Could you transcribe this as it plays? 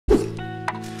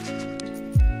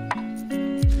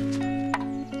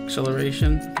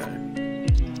Acceleration. Okay.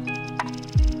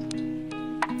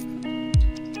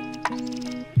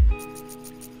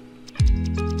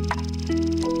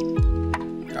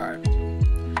 Alright.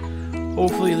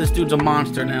 Hopefully this dude's a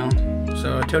monster now.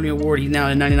 So Antonio Ward, he's now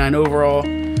at 99 overall.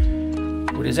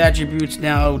 With his attributes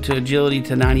now to agility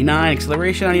to 99,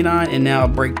 acceleration 99, and now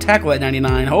break tackle at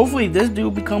 99. Hopefully this dude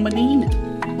will become a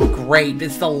demon. Great.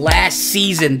 This is the last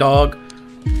season, dog.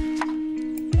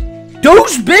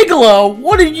 Deuce Bigelow,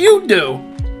 what did you do?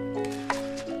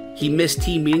 He missed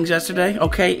team meetings yesterday.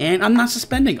 Okay, and I'm not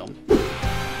suspending him.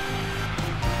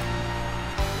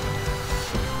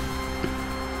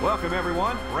 Welcome,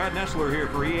 everyone. Brad Nessler here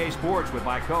for EA Sports with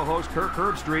my co-host Kirk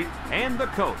Herbstreit and the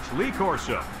coach, Lee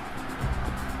Corso.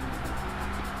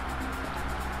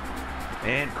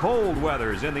 And cold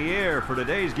weather's in the air for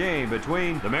today's game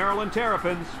between the Maryland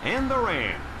Terrapins and the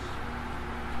Rams.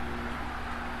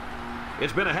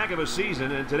 It's been a heck of a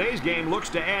season, and today's game looks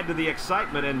to add to the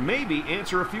excitement and maybe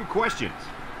answer a few questions.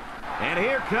 And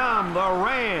here come the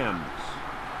Rams.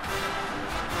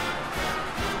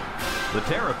 The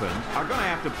Terrapins are going to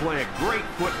have to play a great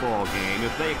football game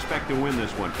if they expect to win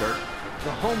this one, Kirk. The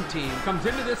home team comes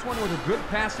into this one with a good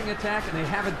passing attack, and they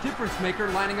have a difference maker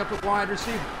lining up at wide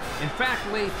receiver. In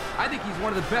fact, Lee, I think he's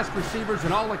one of the best receivers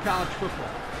in all of college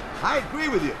football. I agree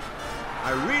with you.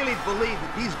 I really believe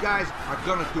that these guys are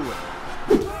going to do it.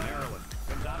 Maryland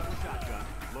comes out of the shotgun,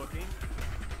 looking,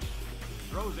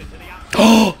 throws it to the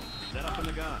outside, set up in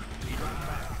the gun. He drops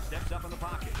back, steps up in the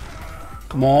pocket.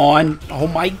 Come on. Oh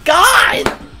my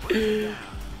God.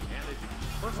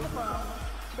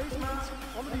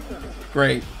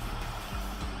 Great.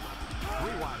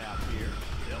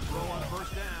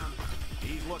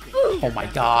 Oh my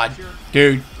God.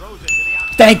 Dude.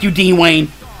 Thank you, Dean Wayne.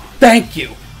 Thank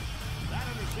you.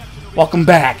 Welcome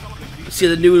back. Let's see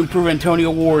the new improved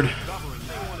Antonio Ward.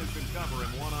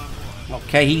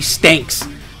 Okay, he stinks.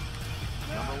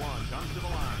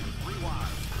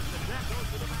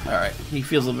 Alright, he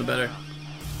feels a little bit better.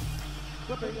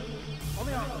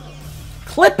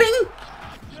 Clipping?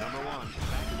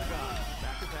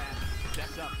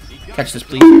 Catch this,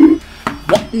 please.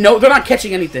 What? No, they're not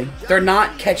catching anything. They're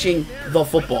not catching the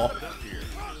football.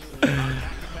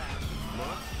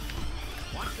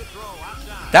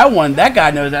 That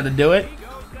guy knows how to do it.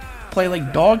 Play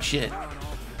like dog shit.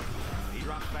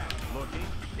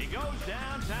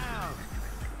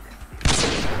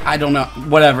 I don't know.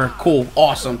 Whatever. Cool.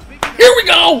 Awesome. Here we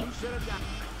go!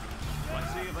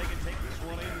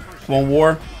 Come on,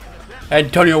 War.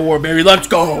 Antonio Ward, baby. Let's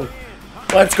go.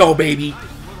 Let's go, baby.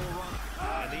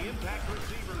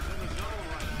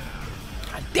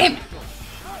 God damn it.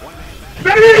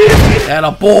 And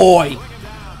a boy.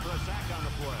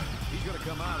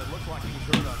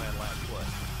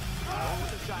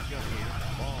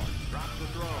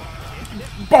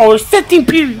 Bro, there's 15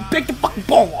 people. Pick the fucking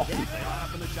ball up.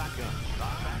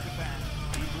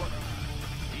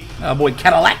 Oh boy,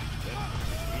 Cadillac.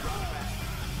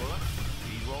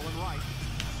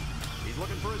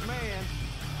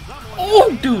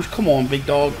 Oh, dude, come on, big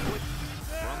dog.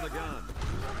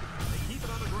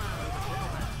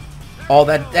 Oh,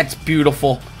 that's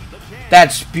beautiful.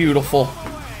 That's beautiful.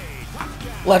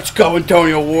 Let's go,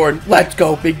 Antonio Ward. Let's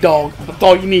go, big dog. That's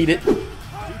all you needed.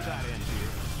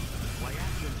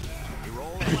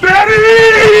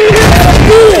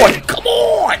 Boy, come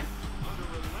on!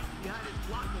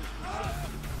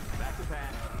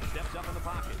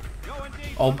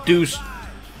 Oh, Deuce.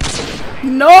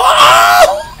 No!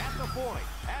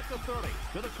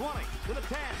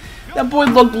 That boy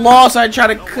looked lost. I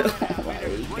tried to... Oh,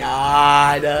 my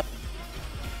God.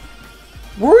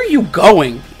 Where are you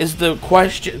going, is the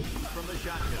question.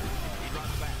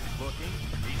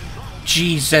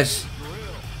 Jesus.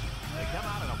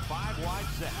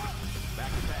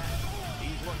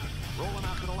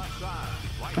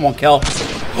 Come on, Kel.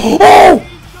 Oh!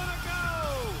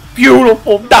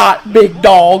 Beautiful dot, big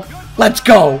dog. Let's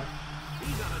go.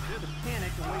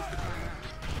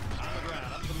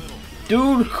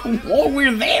 Dude, come on,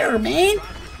 we're there, man.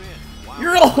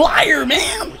 You're a liar,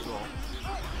 man.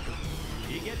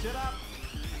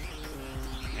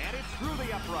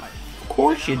 Of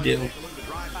course you do.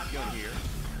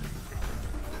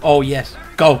 Oh, yes.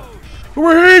 Go.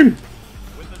 Green!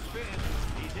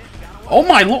 Oh,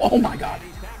 my Lord. Oh, my God.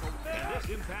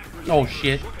 Oh,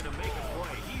 shit.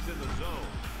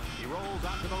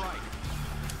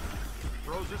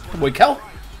 Boy, Kel.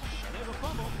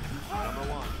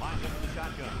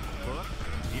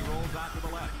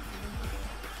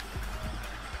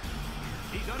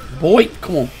 Boy,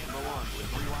 come on.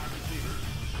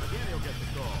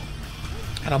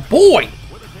 And a boy.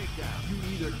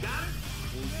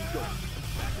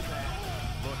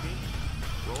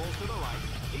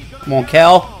 Come on,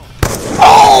 Cal.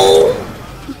 Oh!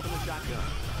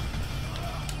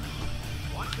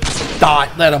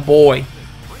 Dot, let a boy.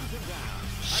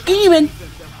 Scheming.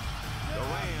 The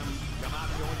Rams come out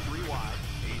going 3 wide.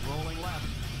 He's rolling left.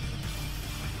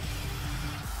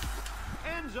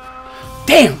 End zone.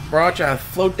 Damn, bro, I try to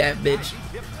float that bitch.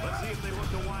 Let's see if they look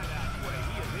the wide out way.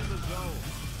 He is in the zone.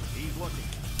 He's looking.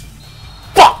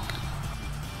 Fuck!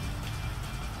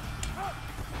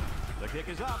 The kick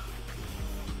is up.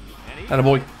 And he Let a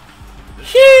boy.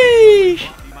 Sheesh!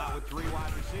 him out with 3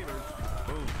 wide receivers.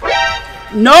 Boom.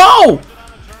 No!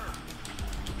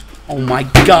 Oh my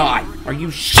god. Are you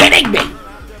shitting me?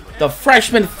 The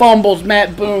freshman fumbles,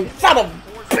 Matt Boone. Son of a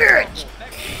bitch!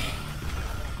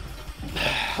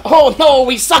 Oh no,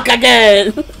 we suck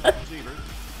again!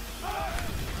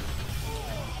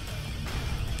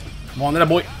 Come on, that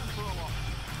boy.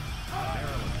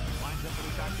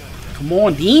 Come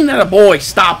on, Dean, that boy.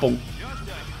 Stop him.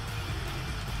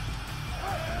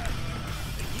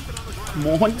 Come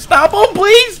on, stop him,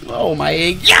 please. Oh my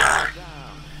egg. Yeah!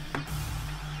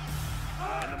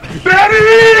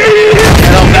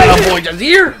 That boy just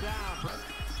here.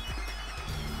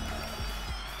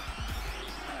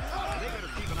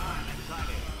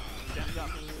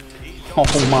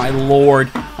 Oh my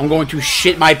lord. I'm going to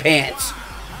shit my pants.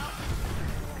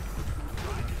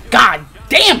 God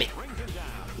damn it.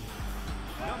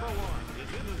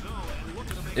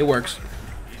 It works.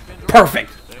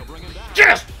 Perfect.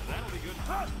 Yes.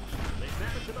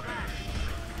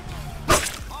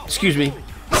 Excuse me.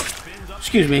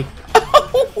 Excuse me.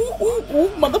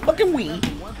 Motherfucking weed.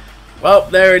 Well,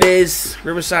 there it is.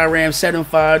 Riverside Rams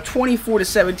 7-5,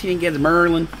 24-17 against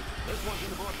Maryland.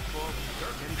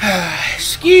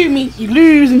 Excuse me, you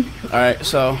losing. Alright,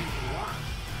 so.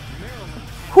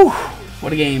 Whew,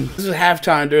 what a game. This is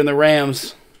halftime during the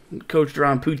Rams. Coach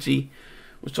Pottsy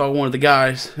was talking to one of the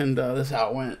guys, and this is how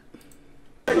it went.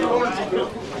 Get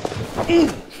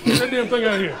that damn thing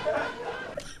out of here.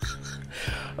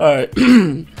 Alright.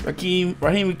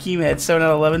 Raheem had 7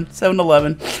 out of 11.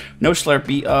 7-11. No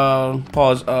Slurpee.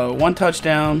 Pause. 1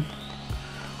 touchdown.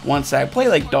 1 sack. Play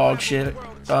like dog shit.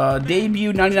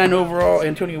 Debut 99 overall.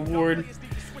 Antonio Ward.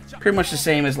 Pretty much the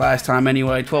same as last time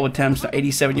anyway. 12 attempts,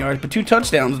 87 yards. But 2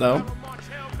 touchdowns though.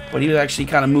 But he was actually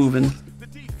kind of moving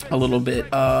a little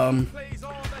bit.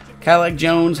 Cadillac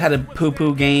Jones had a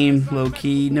poo-poo game. Low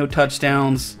key. No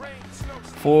touchdowns.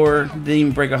 4, didn't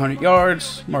even break 100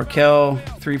 yards. Markel,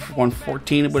 3 for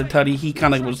 114 with a tutty. He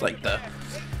kind of was like the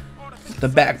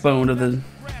backbone of the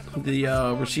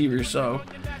receivers. So,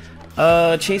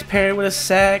 Chase Perry with a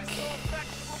sack.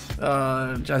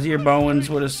 Jazier Bowens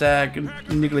with a sack.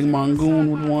 Nicholas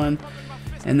Mongoon with 1.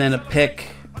 And then a pick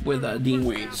with Dean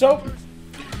Wayne. So,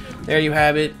 there you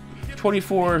have it.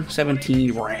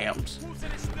 24-17 Rams.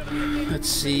 Let's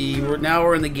see.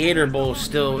 We're in the Gator Bowl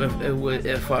still with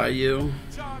FIU.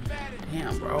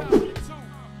 Damn, bro.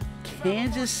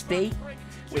 Kansas State.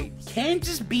 Wait,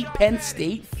 Kansas beat Penn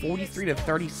State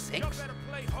 43-36.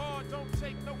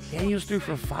 Daniels threw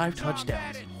for 5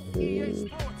 touchdowns. Oh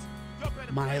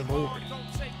my lord.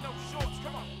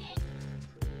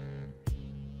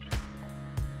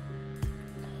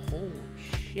 Holy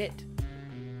shit.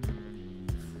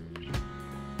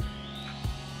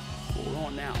 Hold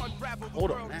on now.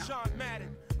 Hold on now.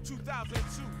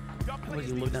 I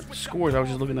wasn't looking at the scores. I was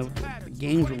just looking at what the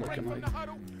games were looking like.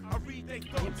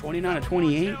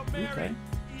 29-28. Okay.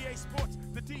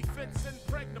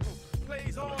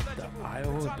 The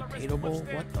Iowa Potato Bowl.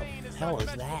 What the hell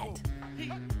is that?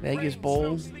 Vegas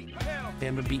Bowl.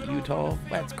 Bama beat Utah.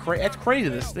 That's crazy. That's crazy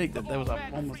to think that was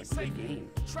almost a big game.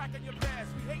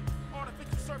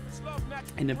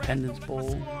 Independence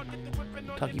Bowl.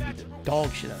 Kentucky beat the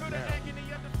dog shit out of Maryland.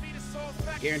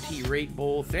 Guarantee Rate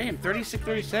Bowl. Damn,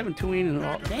 36-37, 2-8 and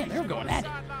all. Damn, they were going at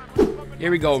it. Here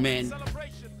we go, man.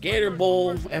 Gator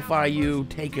Bowl, FIU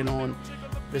taking on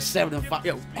the 7-5.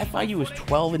 Yo, FIU is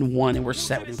 12-1 and we're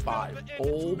 7-5.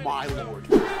 Oh my lord.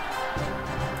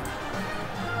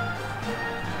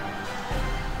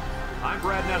 I'm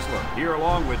Brad Nessler, here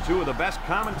along with 2 of the best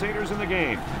commentators in the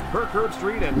game, Kirk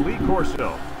Herbstreit and Lee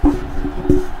Corso.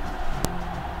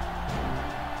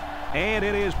 And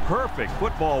it is perfect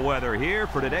football weather here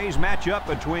for today's matchup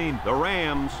between the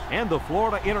Rams and the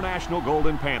Florida International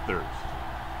Golden Panthers.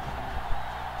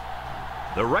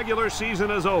 The regular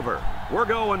season is over. We're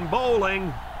going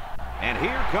bowling, and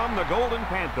here come the Golden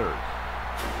Panthers.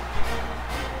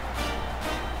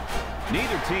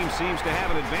 Neither team seems to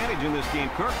have an advantage in this game.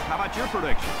 Kirk, how about your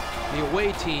prediction? The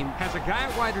away team has a guy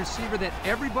at wide receiver that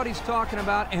everybody's talking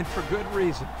about, and for good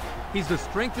reason. He's the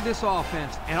strength of this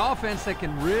offense, an offense that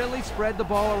can really spread the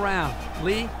ball around.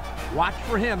 Lee, Watch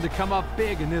for him to come up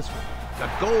big in this one. The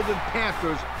Golden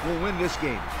Panthers will win this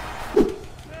game.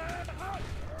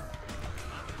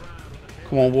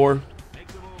 Come on, Ward.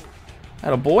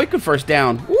 That a boy. Good first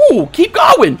down. Ooh, keep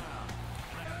going.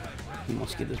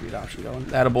 Let's get this read option going.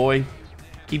 That a boy.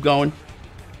 Keep going.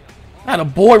 That a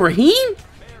boy, Raheem.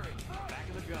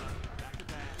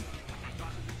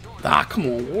 Ah, come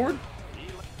on, Ward.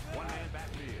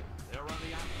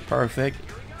 Perfect.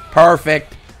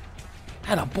 Perfect.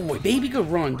 That a boy, baby. Good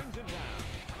run.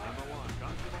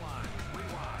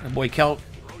 That boy, Kelp.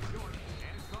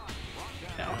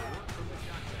 No.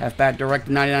 Halfback direct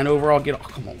 99 overall. Get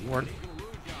off. Come on, Ward.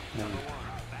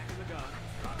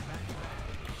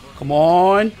 Come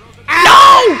on. No!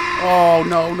 Oh,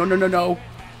 no, no, no, no, no.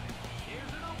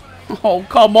 Oh,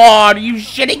 come on. Are you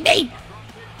shitting me?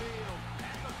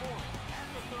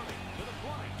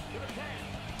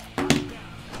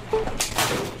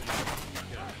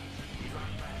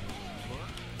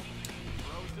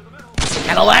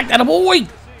 Cadillac, that a boy.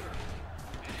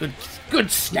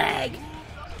 Good snag.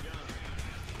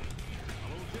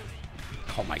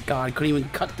 Oh my God, I couldn't even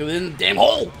cut through the damn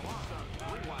hole.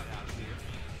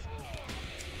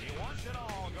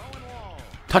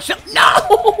 Touchdown!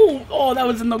 No! Oh, that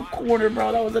was in the corner,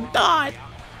 bro. That was a dot.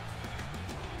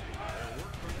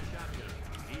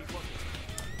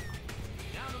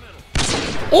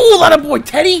 Oh, that a boy,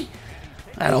 Teddy.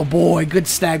 That a boy, good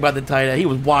snag by the tight end. He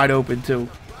was wide open too.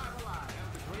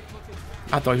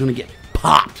 I thought he was gonna get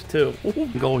popped too. Ooh,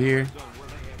 go here.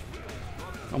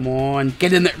 Come on,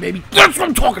 get in there, baby. That's what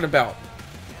I'm talking about.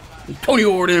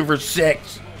 Antonio Ward in for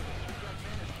 6.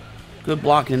 Good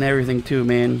blocking and everything too,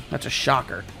 man. That's a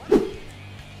shocker.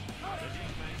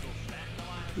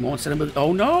 Come on, send him.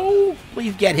 Oh no!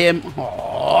 Please get him.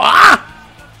 Oh,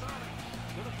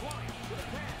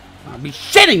 I'll be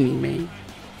shitting me, man.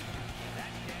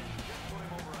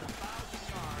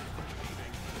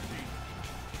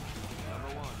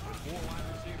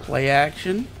 Play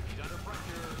action.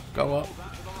 Go up.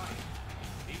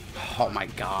 Oh my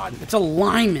God! It's a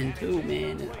lineman too,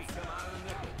 man.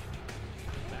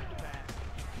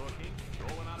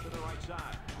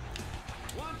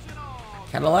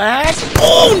 Cadillac.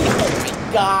 Oh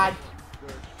my God.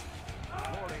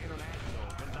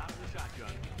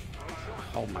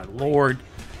 Oh my Lord.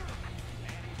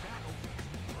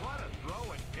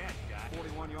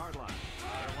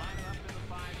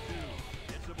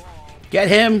 Get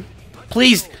him.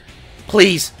 Please.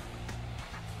 Please.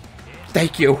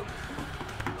 Thank you.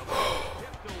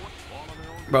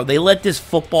 Bro, they let this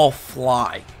football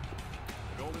fly.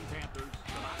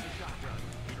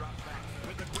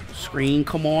 Screen,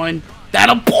 come on. That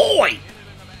a boy!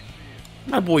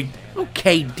 My boy.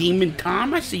 Okay, Demon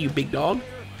Tom. I see you, big dog.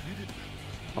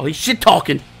 Oh, he's shit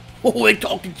talking. Oh, they're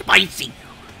talking spicy.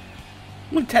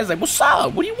 Look, Ted's like, what's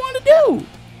up? What do you want to do?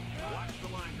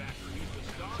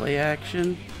 Play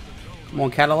action. Come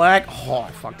on, Cadillac. Oh,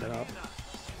 I fucked it up.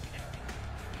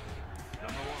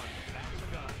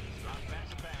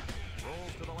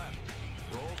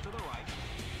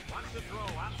 Oh,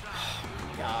 my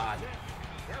God.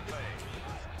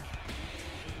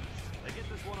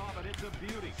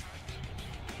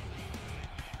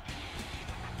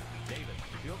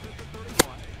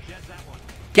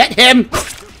 Get him!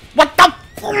 What the?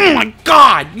 Oh my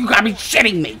God! You gotta be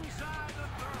shitting me!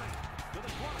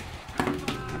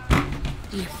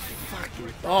 You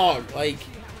fucking dog, like.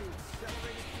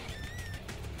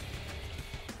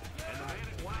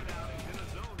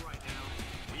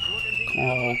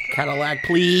 Oh, Cadillac,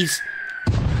 please!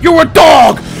 You're a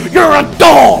dog! You're a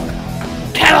dog!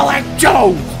 Cadillac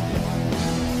Jones!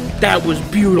 That was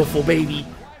beautiful, baby.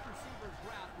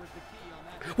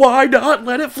 Why not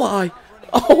let it fly?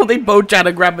 Oh, they both tried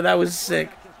to grab it. That was sick.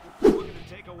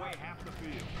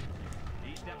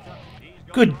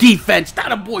 Good defense.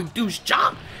 Not a boy, Deuce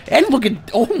Job. And look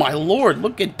at, oh my Lord,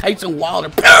 look at Tyson Wilder.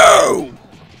 Boom!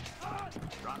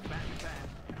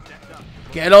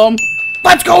 Get him.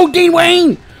 Let's go, Dean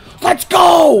Wayne. Let's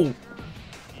go.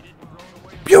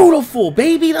 Beautiful,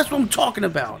 baby. That's what I'm talking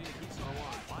about.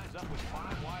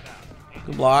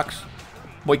 Good blocks.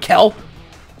 Boy, Kel.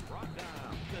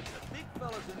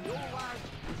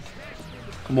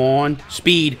 Come on.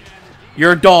 Speed.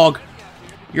 You're a dog.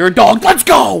 You're a dog. Let's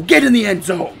go. Get in the end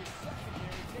zone.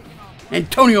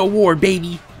 Antonio Ward,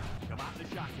 baby.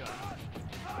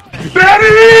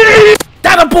 Baby!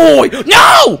 That a boy.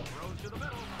 No!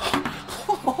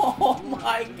 Oh,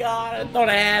 my God. I thought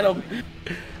I had him.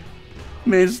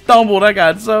 Man, stumbled. I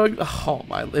got so... Oh,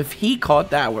 my... If he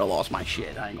caught that, I would have lost my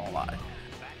shit. I ain't gonna lie.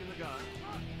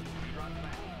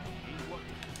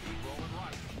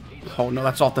 Oh, no.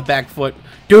 That's off the back foot.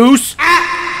 Deuce!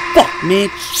 Fuck Man,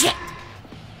 shit.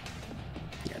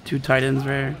 Yeah, 2 tight ends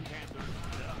there.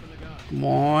 Come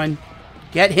on.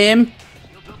 Get him.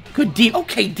 Good Dean.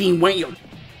 Okay, Dean Wayne.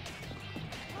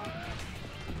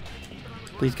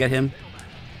 Please get him.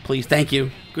 Please, thank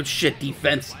you. Good shit,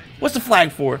 defense. What's the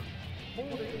flag for?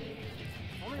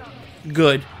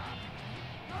 Good.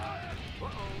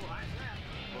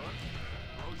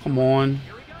 Come on.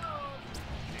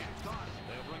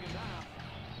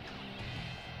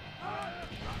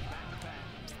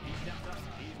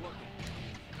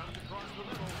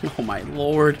 Oh my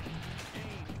lord.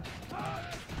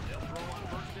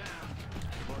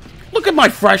 Look at my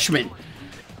freshman.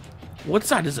 What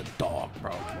side is a dog,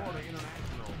 bro?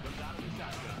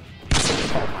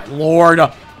 Oh my lord.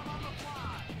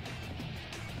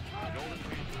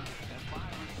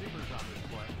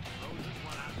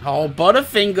 Oh,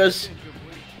 Butterfingers.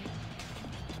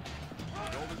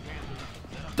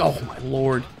 Oh my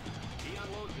lord.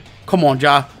 Come on,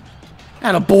 Ja.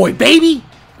 Atta boy, baby.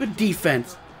 Good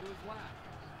defense.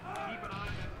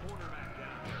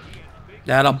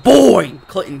 Atta boy.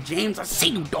 Clinton James, I see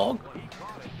you, dog.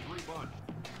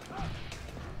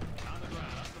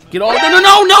 Get all.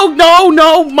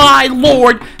 No, my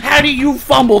lord. How do you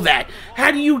fumble that?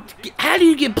 How do you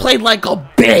get played like a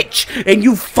bitch and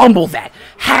you fumble that?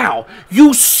 How?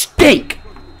 You stink.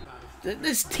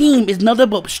 This team is nothing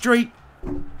but straight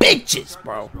bitches,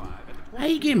 bro. How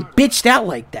you getting bitched out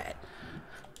like that?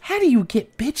 How do you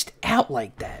get bitched out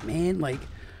like that, man? Like,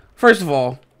 first of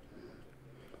all,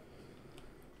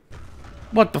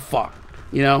 what the fuck?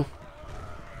 You know?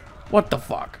 What the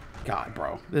fuck? God,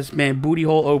 bro. This man, booty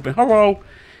hole open. Hello.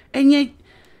 And yet,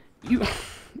 you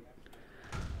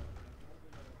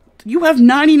have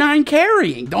 99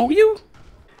 carrying, don't you?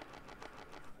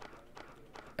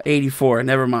 84.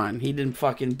 Never mind. He didn't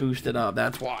fucking boost it up.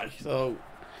 That's why. So,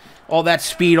 all that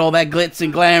speed, all that glitz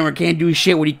and glamour can't do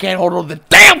shit when he can't hold on to the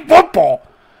damn football.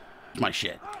 It's my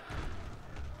shit.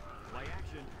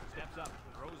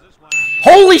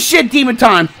 Holy shit, demon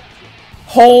time.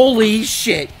 Holy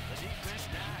shit.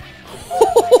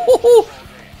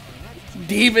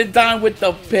 Demon time with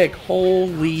the pick.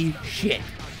 Holy shit.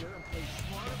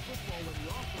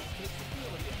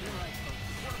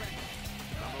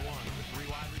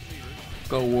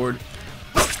 Go, Ward.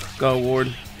 Go,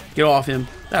 Ward. Get off him.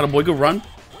 That a boy. Good run.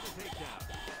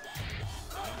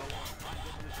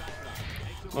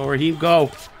 Go, Raheem. Go.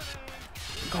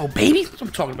 Go, baby. That's what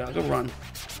I'm talking about. Good run.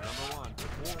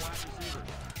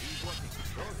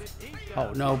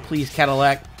 Oh, no. Please,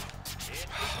 Cadillac.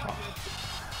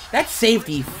 That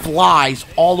safety flies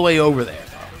all the way over there.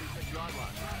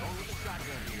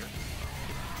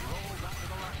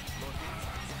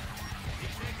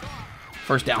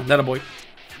 First down. That a boy.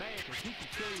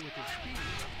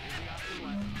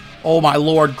 Oh, my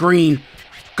lord. Green.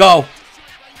 Go.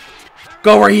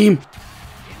 Go, Raheem.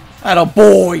 That a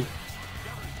boy.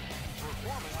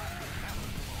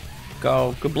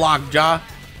 Go. Good block, Ja.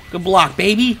 Good block,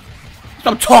 baby. That's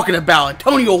what I'm talking about.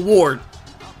 Antonio Ward.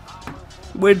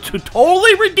 When to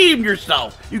totally redeem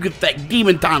yourself. You can thank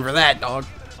Demon Time for that, dog.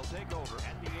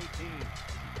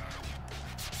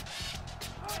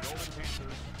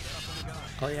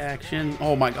 Play action.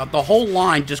 Oh my god. The whole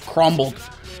line just crumbled.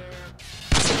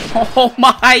 Oh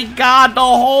my god. The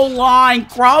whole line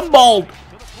crumbled.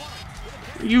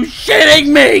 Are you shitting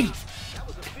me?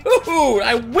 Dude,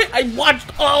 I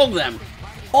watched all of them.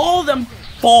 All of them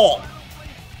fall.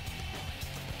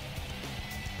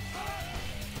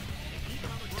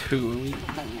 Dude,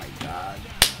 oh my god.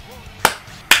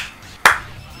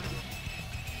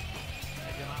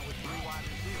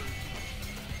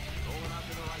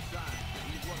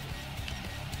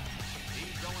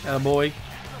 Atta boy.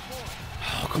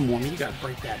 Oh, come on, man. You gotta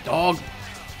break that, dog.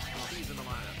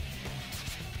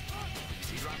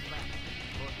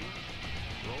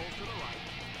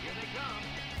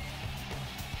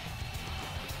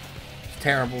 It's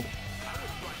terrible.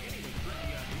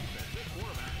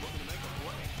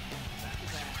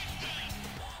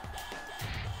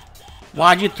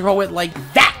 Why'd you throw it like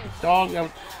that, dog?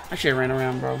 I should have ran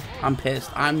around, bro. I'm pissed.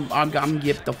 I'm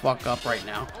yipped the fuck up right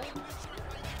now.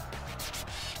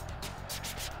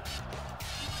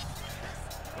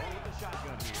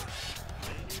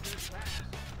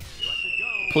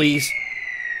 Please.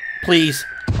 Please.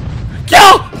 Yo!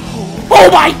 Oh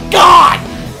my god!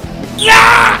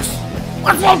 Yes!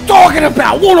 That's what I'm talking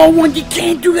about! One-on-one, you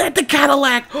can't do that to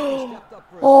Cadillac!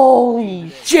 Holy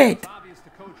shit!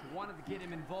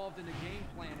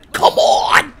 Come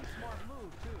on!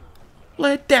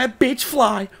 Let that bitch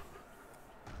fly.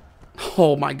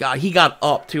 Oh my god, he got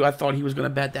up too. I thought he was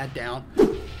gonna bet that down.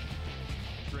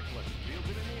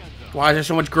 Why is there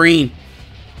so much green?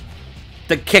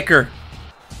 The kicker.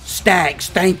 Stags,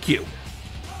 thank you.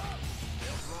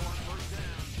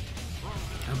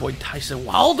 Our boy Tyson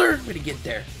Wilder. Way to get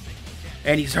there.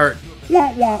 And he's hurt.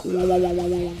 Wah, wah, wah, wah, wah, wah,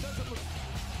 wah.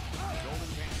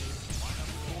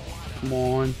 Come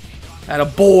on. Atta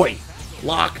boy.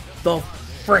 Lock the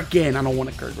frick in. I don't want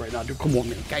to curse right now, dude. Come on,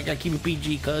 man. I gotta keep it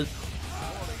PG, cuz.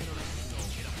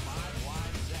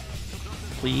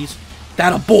 Please.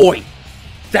 That a boy.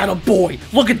 That a boy.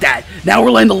 Look at that. Now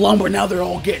we're laying the lumber. Now they're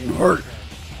all getting hurt.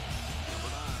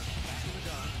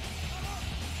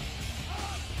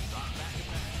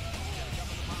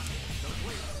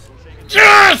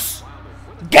 Yes!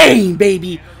 Game,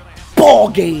 baby. Ball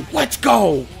game. Let's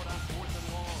go.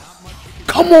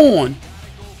 Come on.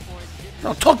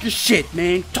 Now talk your shit,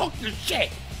 man. Talk your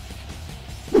shit.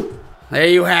 There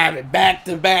you have it.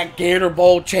 Back-to-back Gator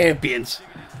Bowl champions.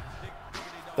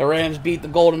 The Rams beat the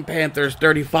Golden Panthers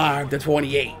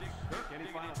 35-28.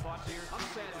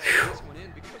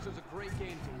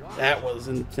 That was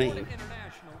insane.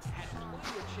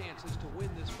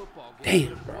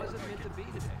 Damn, bro.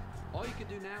 All you can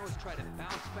do now is try to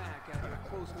bounce back after a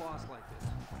close loss like this.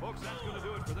 Folks, that's going to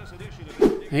do it for this edition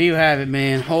of... There you have it,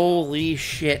 man. Holy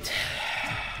shit.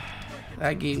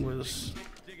 That game was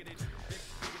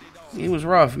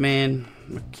rough, man.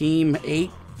 Hakeem,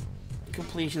 8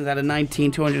 completions out of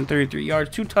 19, 233 yards,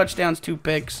 2 touchdowns, 2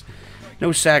 picks.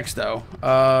 No sacks, though.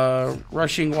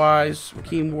 Rushing wise,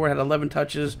 Hakeem Ward had 11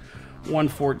 touches,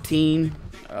 114.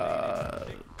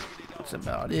 That's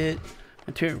about it.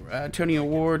 Antonio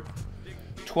Ward,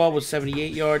 12 with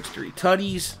 78 yards, 3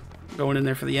 tutties. Going in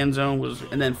there for the end zone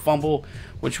and then fumble,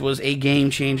 which was a game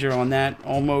changer on that,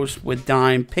 almost, with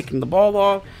Dime picking the ball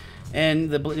off. And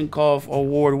the Blitzenkoff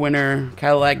Award winner,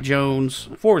 Cadillac Jones,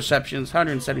 4 receptions,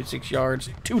 176 yards,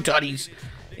 2 tutties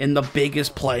in the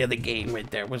biggest play of the game right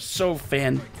there. It was so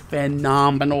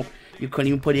phenomenal. You couldn't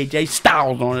even put AJ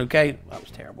Styles on it, okay? That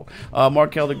was terrible.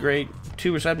 Markel the Great,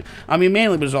 2 receptions. I mean,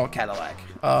 mainly it was all Cadillac.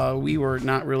 We were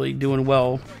not really doing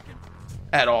well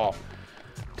at all,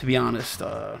 to be honest.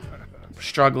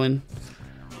 Struggling.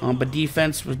 But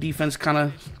defense kind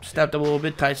of stepped up a little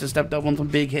bit. Tyson stepped up on some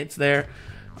big hits there.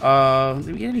 Did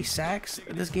we get any sacks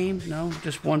in this game? No,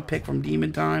 just 1 pick from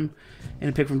Demon Time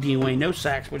and a pick from Dean Wayne. No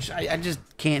sacks, which I just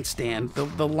can't stand.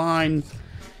 The line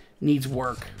needs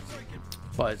work,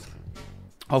 but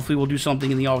hopefully we'll do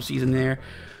something in the offseason there.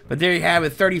 But there you have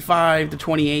it,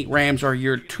 35-28. Rams are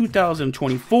your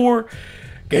 2024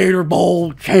 Gator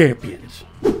Bowl champions.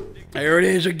 There it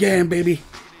is again, baby.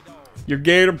 Your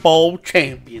Gator Bowl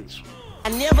champions. I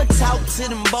never talked to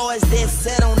them boys that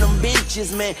sat on them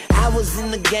benches, man. I was in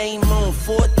the game on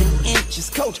 4th and inches.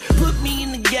 Coach put me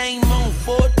in the game on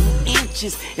 4th and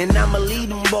inches, and I'ma lead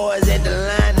them boys at the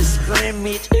line of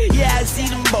scrimmage. Yeah, I see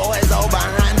them boys all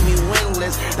behind me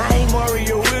winless. I ain't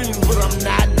Mario Williams, but I'm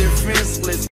not